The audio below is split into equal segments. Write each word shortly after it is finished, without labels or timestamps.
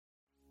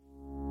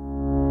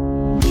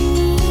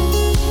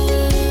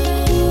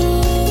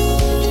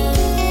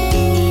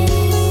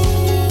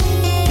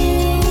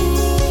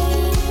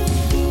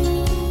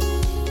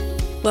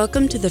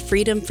Welcome to the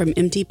Freedom from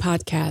Empty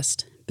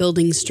podcast,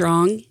 building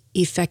strong,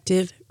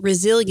 effective,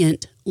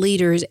 resilient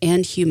leaders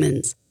and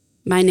humans.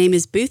 My name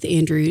is Booth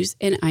Andrews,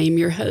 and I am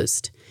your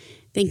host.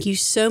 Thank you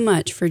so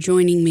much for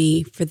joining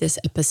me for this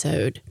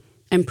episode.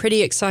 I'm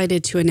pretty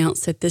excited to announce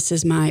that this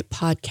is my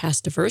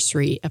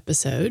podcast-iversary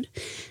episode.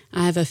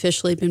 I have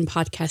officially been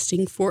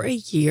podcasting for a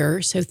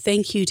year, so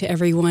thank you to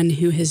everyone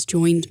who has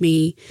joined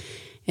me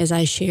as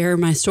I share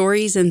my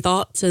stories and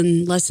thoughts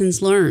and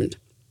lessons learned.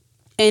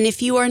 And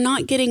if you are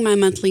not getting my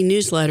monthly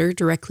newsletter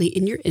directly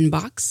in your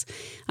inbox,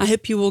 I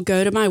hope you will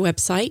go to my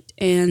website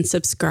and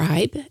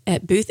subscribe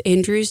at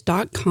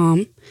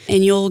boothandrews.com,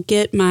 and you'll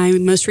get my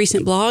most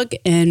recent blog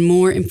and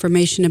more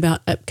information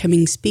about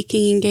upcoming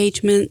speaking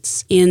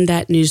engagements in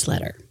that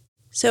newsletter.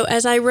 So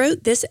as I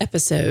wrote this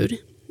episode,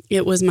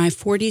 it was my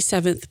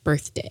 47th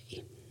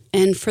birthday.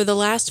 And for the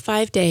last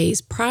 5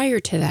 days prior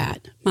to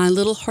that, my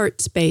little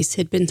heart space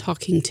had been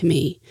talking to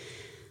me,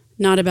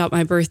 not about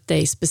my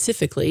birthday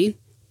specifically,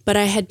 but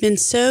I had been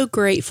so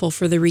grateful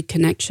for the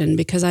reconnection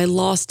because I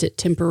lost it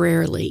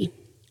temporarily.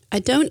 I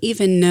don't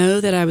even know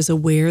that I was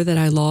aware that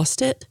I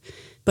lost it,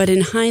 but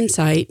in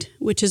hindsight,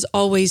 which is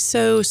always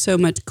so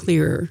much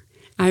clearer,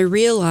 I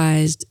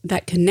realized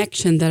that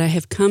connection that I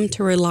have come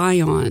to rely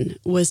on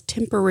was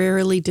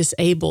temporarily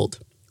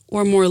disabled,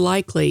 or more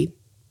likely,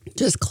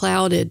 just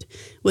clouded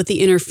with the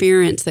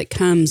interference that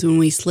comes when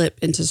we slip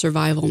into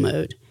survival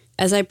mode.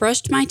 As I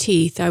brushed my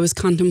teeth, I was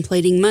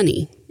contemplating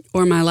money,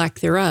 or my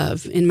lack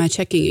thereof, in my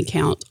checking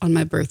account on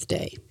my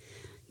birthday.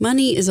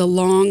 Money is a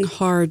long,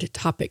 hard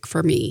topic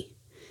for me.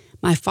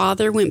 My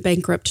father went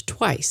bankrupt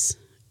twice,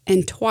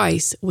 and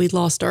twice we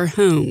lost our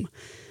home,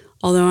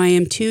 although I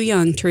am too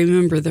young to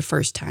remember the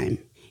first time.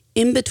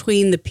 In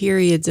between the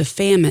periods of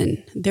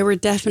famine, there were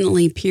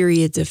definitely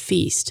periods of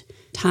feast,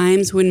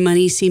 times when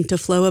money seemed to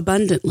flow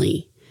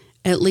abundantly,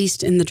 at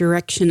least in the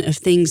direction of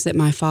things that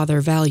my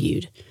father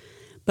valued.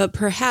 But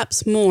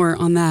perhaps more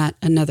on that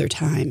another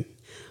time.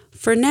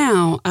 For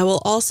now, I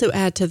will also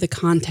add to the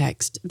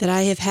context that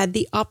I have had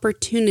the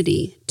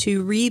opportunity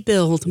to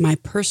rebuild my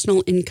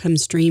personal income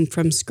stream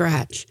from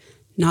scratch,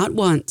 not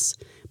once,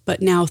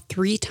 but now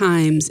 3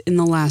 times in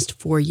the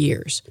last 4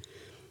 years.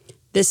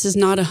 This is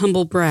not a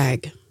humble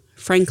brag.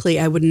 Frankly,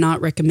 I would not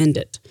recommend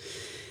it.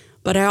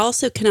 But I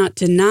also cannot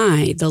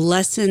deny the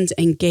lessons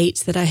and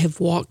gates that I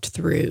have walked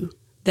through,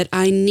 that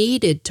I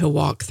needed to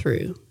walk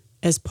through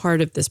as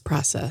part of this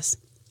process.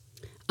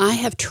 I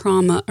have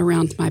trauma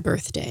around my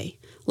birthday.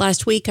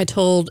 Last week, I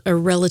told a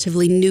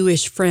relatively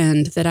newish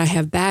friend that I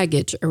have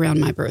baggage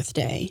around my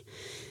birthday,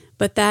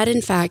 but that,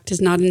 in fact,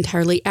 is not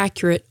entirely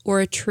accurate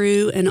or a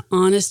true and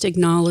honest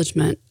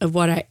acknowledgement of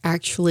what I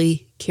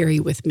actually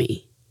carry with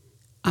me.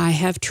 I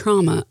have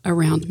trauma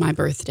around my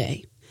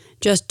birthday.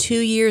 Just 2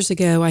 years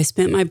ago, I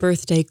spent my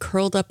birthday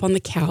curled up on the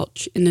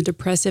couch in a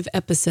depressive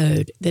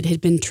episode that had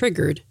been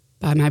triggered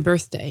by my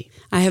birthday.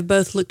 I have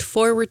both looked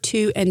forward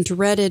to and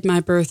dreaded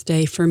my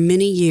birthday for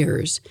many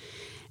years,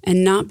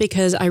 and not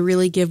because I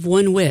really give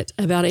one whit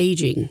about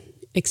aging,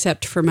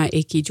 except for my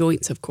achy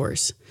joints, of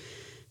course.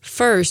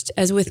 First,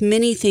 as with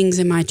many things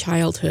in my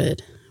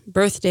childhood,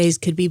 birthdays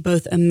could be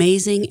both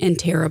amazing and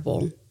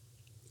terrible.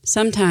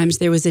 Sometimes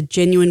there was a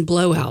genuine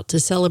blowout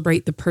to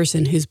celebrate the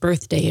person whose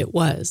birthday it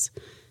was.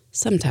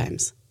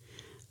 Sometimes.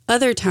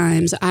 Other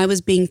times, I was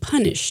being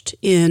punished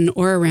in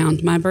or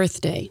around my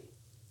birthday.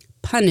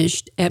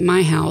 Punished at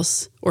my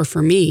house, or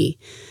for me,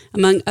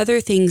 among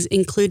other things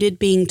included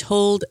being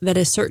told that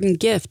a certain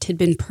gift had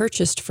been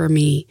purchased for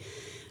me,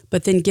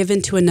 but then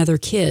given to another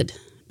kid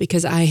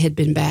because I had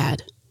been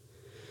bad.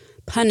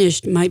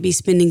 Punished might be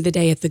spending the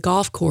day at the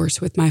golf course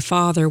with my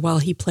father while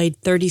he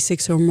played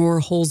 36 or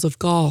more holes of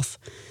golf,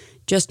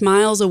 just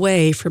miles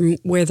away from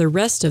where the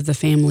rest of the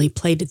family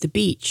played at the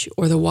beach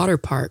or the water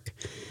park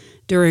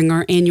during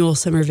our annual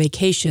summer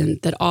vacation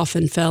that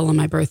often fell on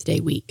my birthday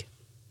week.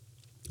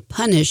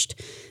 Punished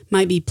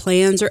might be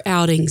plans or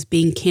outings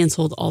being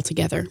canceled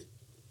altogether.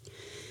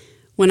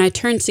 When I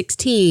turned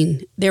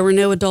 16, there were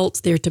no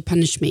adults there to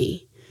punish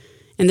me,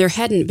 and there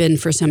hadn't been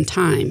for some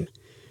time,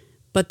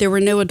 but there were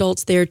no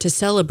adults there to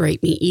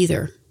celebrate me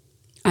either.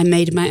 I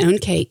made my own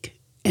cake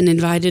and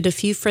invited a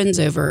few friends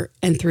over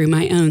and threw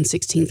my own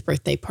 16th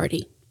birthday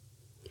party.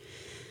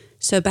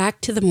 So back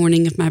to the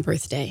morning of my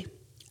birthday.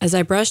 As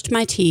I brushed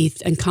my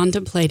teeth and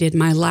contemplated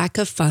my lack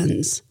of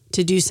funds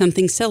to do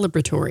something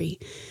celebratory,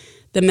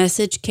 the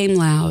message came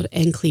loud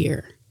and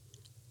clear.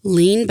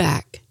 Lean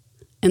back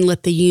and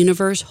let the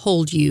universe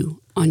hold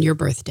you on your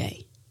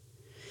birthday.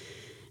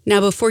 Now,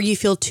 before you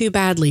feel too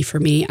badly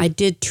for me, I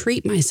did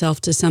treat myself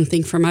to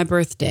something for my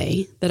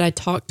birthday that I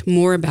talked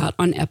more about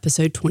on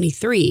episode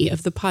 23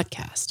 of the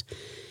podcast.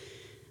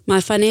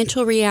 My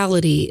financial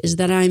reality is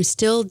that I'm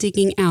still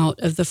digging out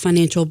of the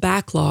financial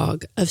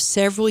backlog of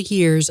several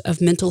years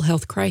of mental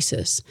health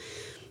crisis.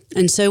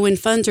 And so when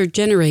funds are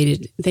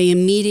generated, they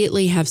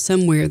immediately have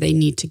somewhere they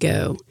need to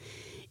go,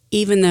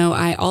 even though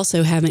I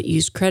also haven't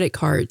used credit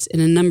cards in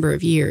a number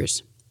of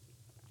years.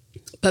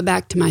 But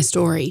back to my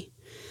story.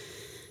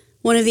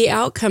 One of the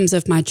outcomes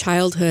of my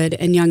childhood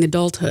and young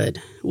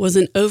adulthood was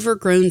an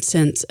overgrown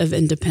sense of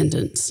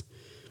independence.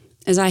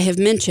 As I have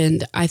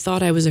mentioned, I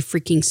thought I was a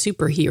freaking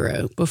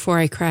superhero before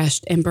I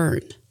crashed and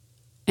burned.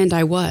 And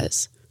I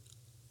was.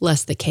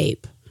 Less the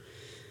cape.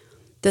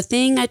 The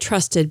thing I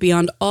trusted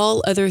beyond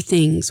all other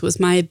things was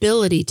my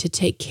ability to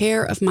take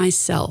care of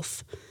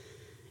myself.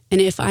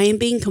 And if I am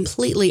being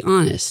completely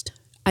honest,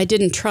 I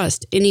didn't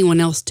trust anyone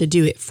else to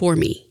do it for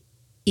me,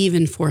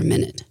 even for a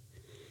minute.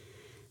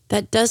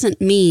 That doesn't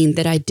mean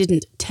that I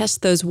didn't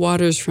test those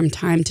waters from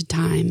time to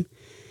time,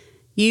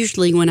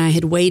 usually when I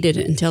had waited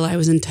until I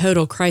was in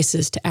total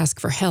crisis to ask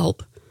for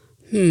help.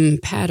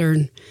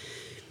 Pattern.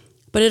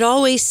 But it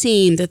always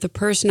seemed that the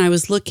person I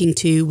was looking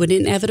to would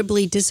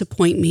inevitably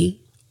disappoint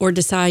me, or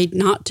decide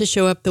not to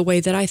show up the way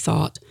that I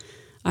thought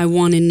I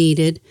wanted and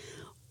needed,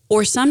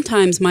 or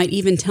sometimes might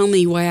even tell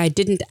me why I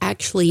didn't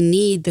actually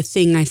need the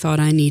thing I thought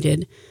I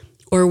needed,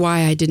 or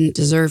why I didn't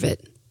deserve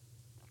it.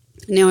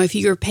 Now, if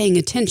you're paying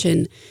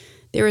attention,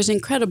 there is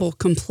incredible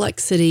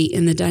complexity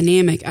in the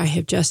dynamic I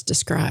have just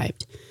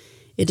described.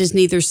 It is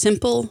neither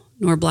simple,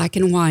 nor black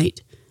and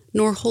white,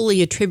 nor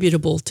wholly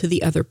attributable to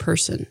the other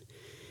person.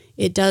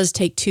 It does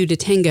take two to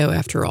tango,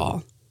 after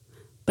all.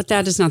 But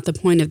that is not the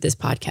point of this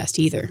podcast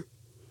either.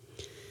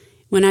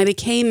 When I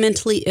became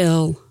mentally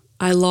ill,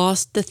 I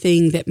lost the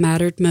thing that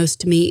mattered most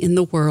to me in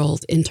the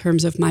world in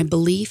terms of my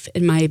belief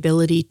in my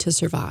ability to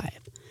survive.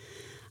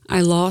 I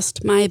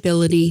lost my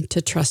ability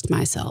to trust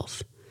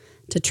myself,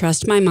 to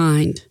trust my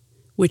mind,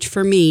 which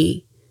for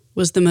me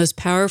was the most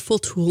powerful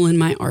tool in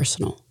my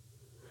arsenal.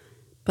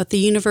 But the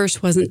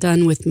universe wasn't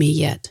done with me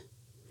yet.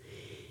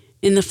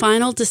 In the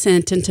final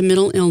descent into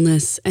mental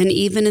illness, and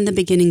even in the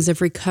beginnings of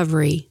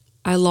recovery,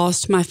 I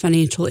lost my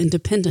financial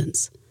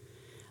independence.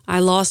 I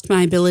lost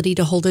my ability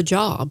to hold a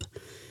job,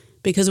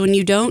 because when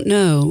you don't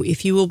know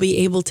if you will be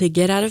able to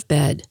get out of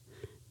bed,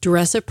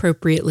 dress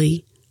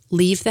appropriately,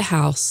 leave the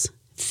house,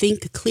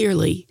 think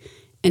clearly,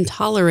 and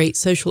tolerate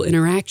social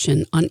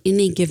interaction on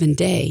any given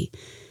day,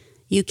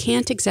 you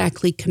can't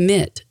exactly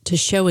commit to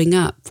showing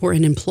up for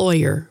an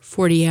employer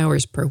 40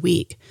 hours per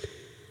week,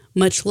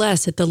 much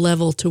less at the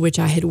level to which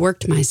I had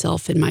worked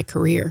myself in my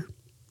career.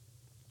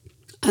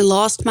 I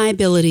lost my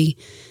ability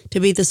to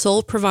be the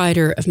sole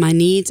provider of my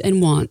needs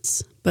and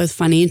wants, both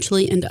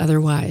financially and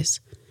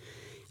otherwise.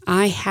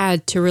 I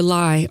had to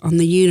rely on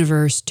the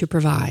universe to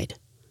provide,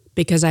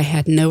 because I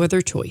had no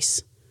other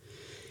choice.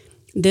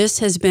 This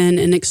has been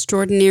an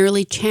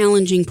extraordinarily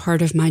challenging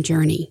part of my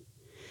journey.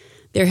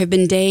 There have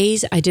been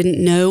days I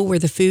didn't know where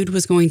the food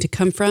was going to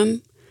come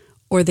from,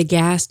 or the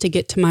gas to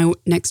get to my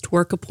next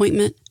work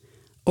appointment,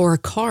 or a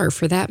car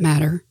for that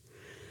matter,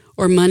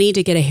 or money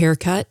to get a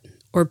haircut,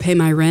 or pay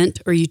my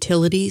rent or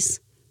utilities,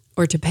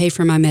 or to pay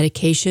for my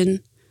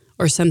medication,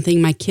 or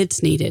something my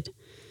kids needed.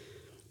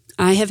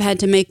 I have had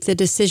to make the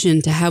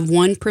decision to have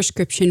one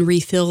prescription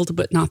refilled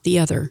but not the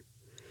other,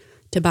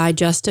 to buy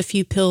just a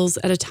few pills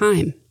at a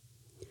time,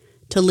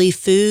 to leave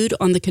food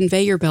on the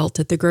conveyor belt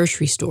at the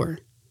grocery store.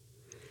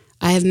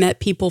 I have met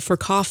people for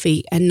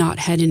coffee and not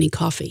had any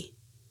coffee.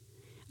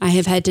 I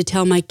have had to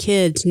tell my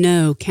kids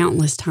no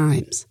countless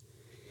times.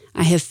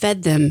 I have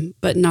fed them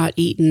but not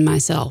eaten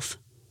myself.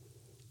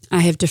 I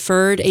have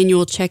deferred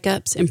annual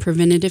checkups and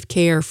preventative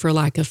care for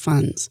lack of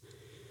funds.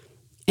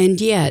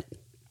 And yet,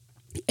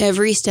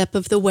 every step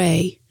of the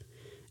way,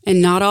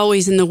 and not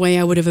always in the way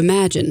I would have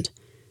imagined,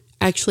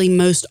 actually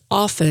most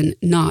often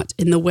not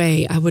in the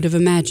way I would have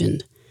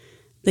imagined,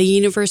 the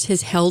universe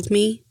has held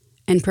me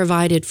and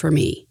provided for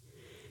me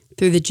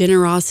through the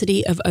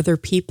generosity of other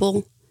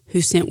people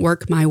who sent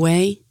work my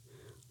way,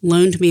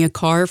 loaned me a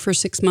car for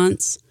 6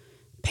 months,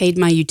 paid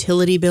my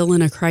utility bill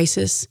in a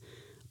crisis,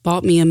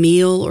 bought me a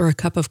meal or a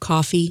cup of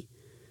coffee,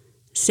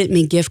 sent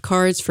me gift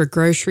cards for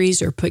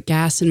groceries or put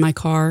gas in my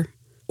car,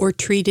 or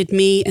treated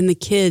me and the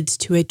kids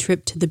to a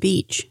trip to the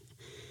beach,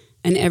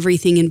 and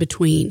everything in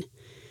between.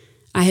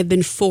 I have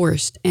been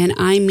forced, and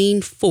I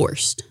mean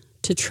forced,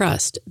 to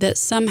trust that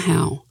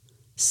somehow,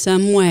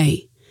 some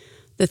way,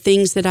 the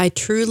things that I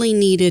truly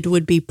needed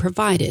would be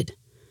provided.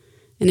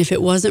 And if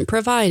it wasn't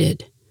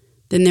provided,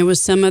 then there was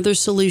some other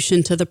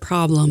solution to the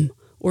problem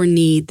or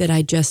need that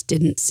I just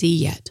didn't see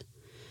yet.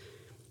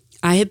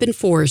 I have been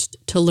forced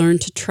to learn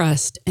to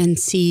trust and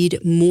seed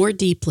more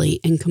deeply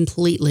and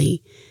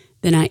completely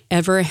than I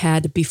ever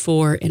had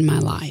before in my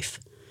life.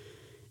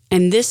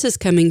 And this is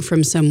coming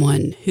from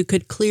someone who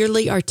could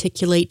clearly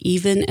articulate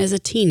even as a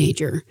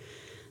teenager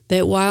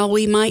that while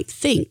we might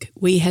think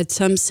we had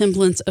some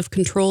semblance of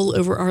control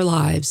over our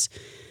lives,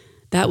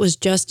 that was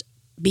just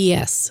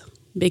BS,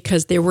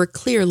 because there were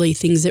clearly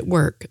things at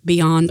work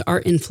beyond our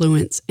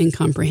influence and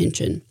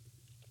comprehension.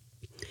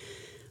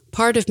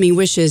 Part of me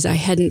wishes I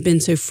hadn't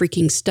been so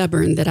freaking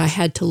stubborn that I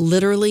had to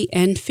literally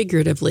and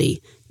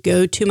figuratively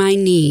go to my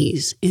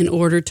knees in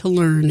order to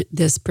learn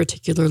this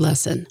particular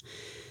lesson.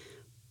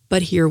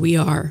 But here we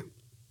are.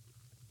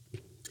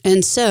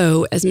 And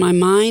so, as my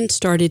mind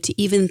started to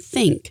even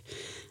think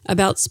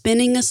about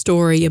spinning a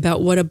story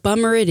about what a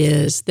bummer it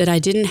is that I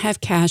didn't have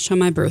cash on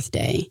my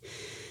birthday,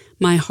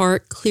 my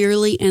heart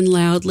clearly and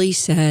loudly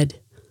said,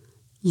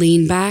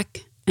 Lean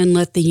back and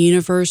let the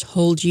universe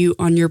hold you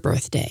on your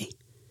birthday.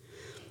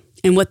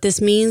 And what this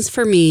means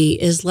for me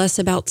is less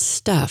about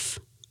stuff,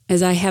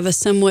 as I have a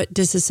somewhat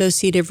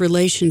disassociative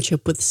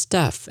relationship with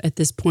stuff at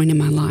this point in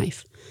my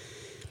life.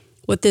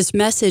 What this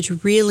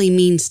message really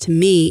means to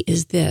me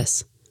is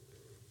this: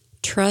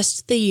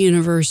 trust the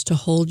universe to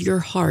hold your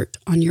heart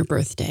on your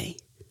birthday.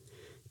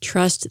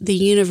 Trust the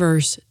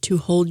universe to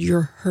hold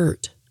your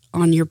hurt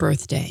on your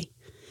birthday.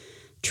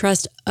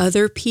 Trust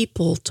other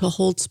people to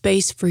hold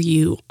space for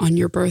you on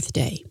your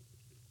birthday.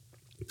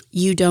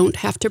 You don't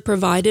have to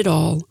provide it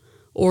all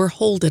or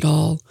hold it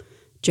all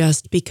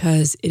just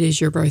because it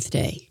is your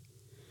birthday.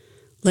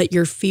 Let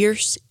your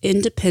fierce,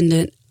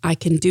 independent, I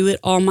can do it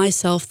all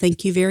myself,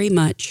 thank you very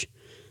much,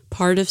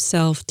 part of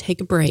self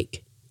take a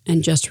break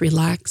and just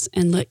relax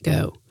and let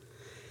go.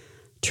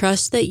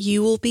 Trust that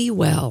you will be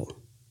well.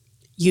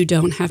 You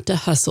don't have to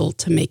hustle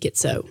to make it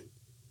so.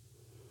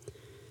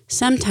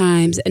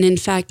 Sometimes, and in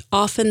fact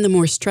often, the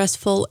more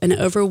stressful and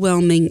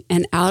overwhelming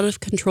and out of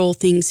control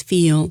things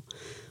feel,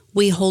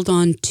 we hold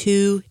on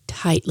too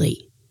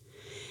tightly.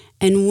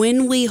 And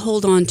when we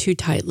hold on too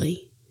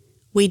tightly,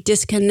 we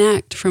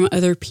disconnect from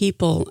other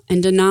people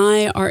and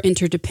deny our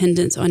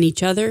interdependence on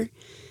each other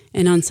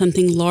and on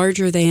something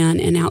larger than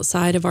and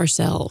outside of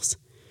ourselves.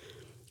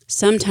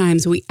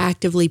 Sometimes we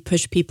actively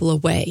push people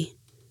away.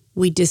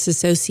 We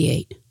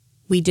disassociate.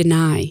 We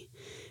deny.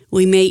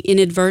 We may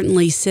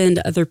inadvertently send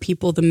other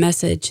people the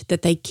message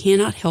that they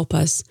cannot help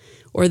us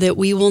or that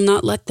we will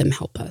not let them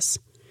help us,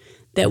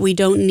 that we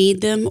don't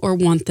need them or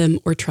want them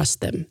or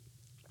trust them.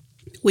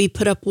 We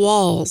put up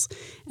walls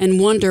and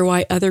wonder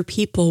why other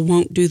people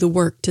won't do the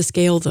work to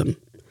scale them.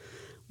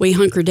 We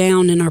hunker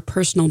down in our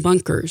personal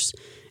bunkers,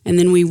 and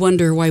then we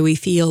wonder why we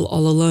feel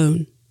all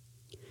alone.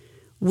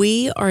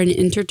 We are an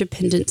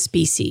interdependent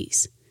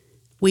species.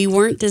 We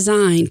weren't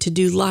designed to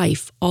do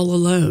life all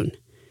alone.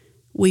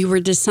 We were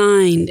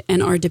designed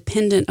and are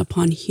dependent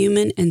upon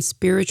human and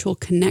spiritual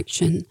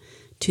connection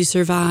to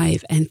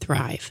survive and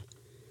thrive.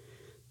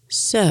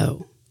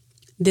 So,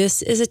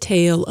 this is a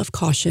tale of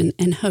caution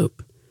and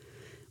hope.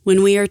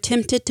 When we are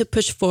tempted to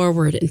push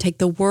forward and take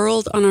the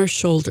world on our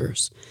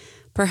shoulders,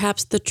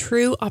 perhaps the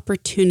true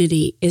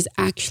opportunity is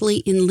actually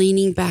in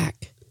leaning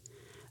back,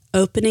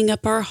 opening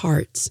up our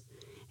hearts,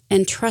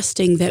 and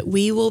trusting that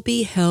we will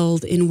be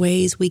held in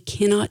ways we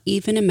cannot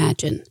even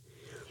imagine,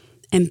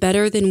 and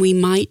better than we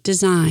might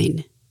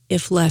design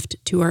if left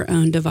to our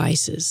own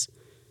devices.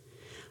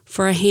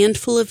 For a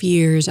handful of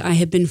years, I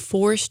have been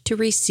forced to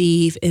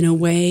receive in a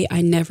way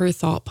I never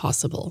thought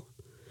possible.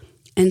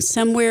 And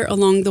somewhere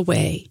along the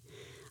way,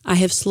 I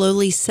have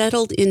slowly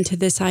settled into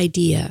this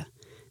idea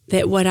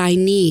that what I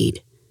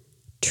need,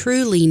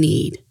 truly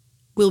need,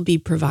 will be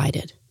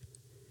provided.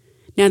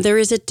 Now, there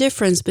is a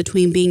difference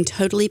between being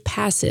totally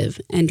passive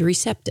and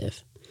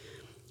receptive.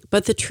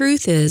 But the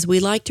truth is, we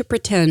like to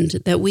pretend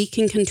that we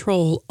can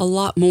control a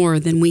lot more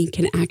than we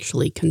can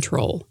actually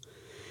control.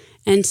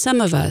 And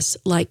some of us,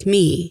 like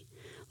me,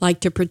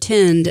 like to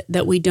pretend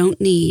that we don't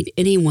need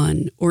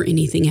anyone or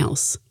anything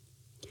else.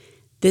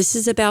 This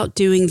is about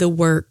doing the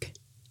work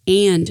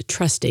and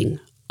trusting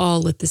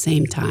all at the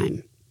same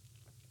time.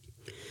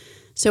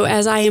 So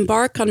as I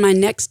embark on my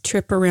next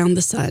trip around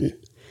the sun,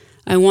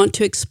 I want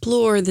to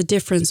explore the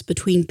difference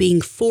between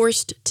being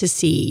forced to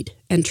seed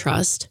and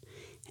trust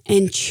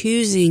and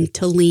choosing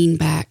to lean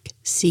back,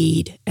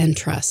 seed, and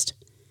trust.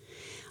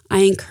 I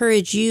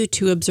encourage you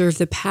to observe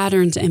the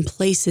patterns and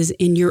places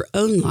in your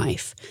own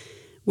life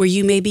where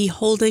you may be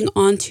holding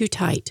on too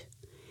tight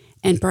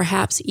and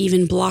perhaps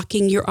even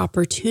blocking your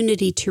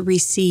opportunity to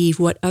receive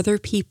what other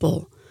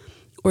people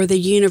or the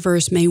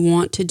universe may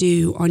want to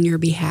do on your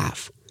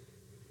behalf.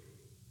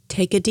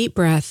 Take a deep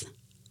breath,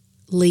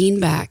 lean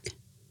back,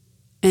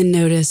 and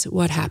notice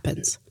what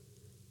happens.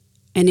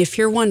 And if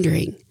you're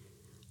wondering,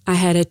 I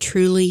had a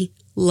truly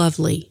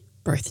lovely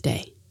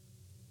birthday.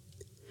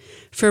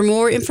 For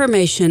more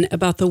information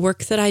about the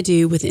work that I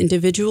do with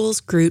individuals,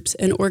 groups,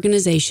 and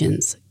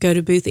organizations, go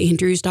to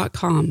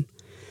boothandrews.com.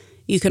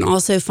 You can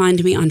also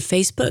find me on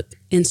Facebook,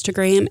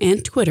 Instagram,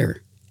 and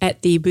Twitter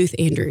at The Booth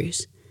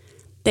Andrews.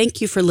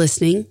 Thank you for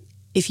listening.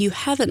 If you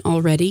haven't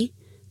already,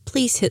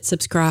 please hit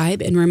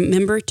subscribe and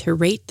remember to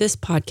rate this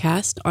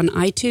podcast on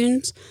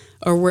iTunes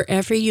or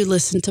wherever you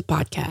listen to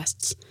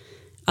podcasts.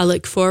 I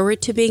look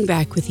forward to being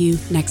back with you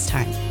next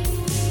time.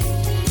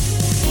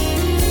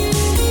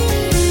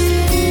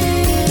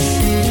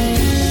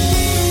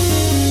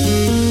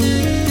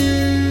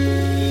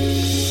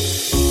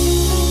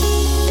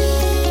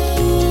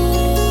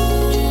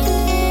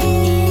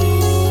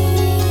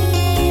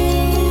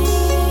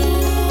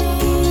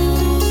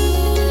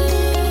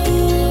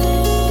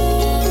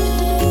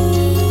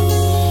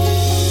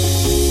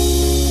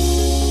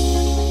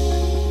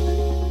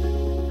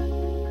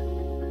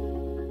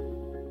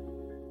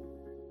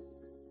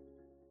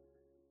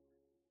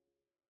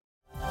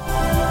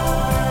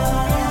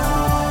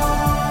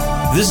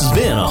 This has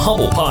been a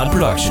Humble Pod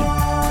production.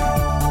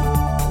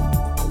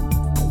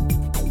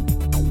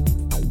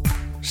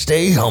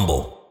 Stay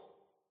humble.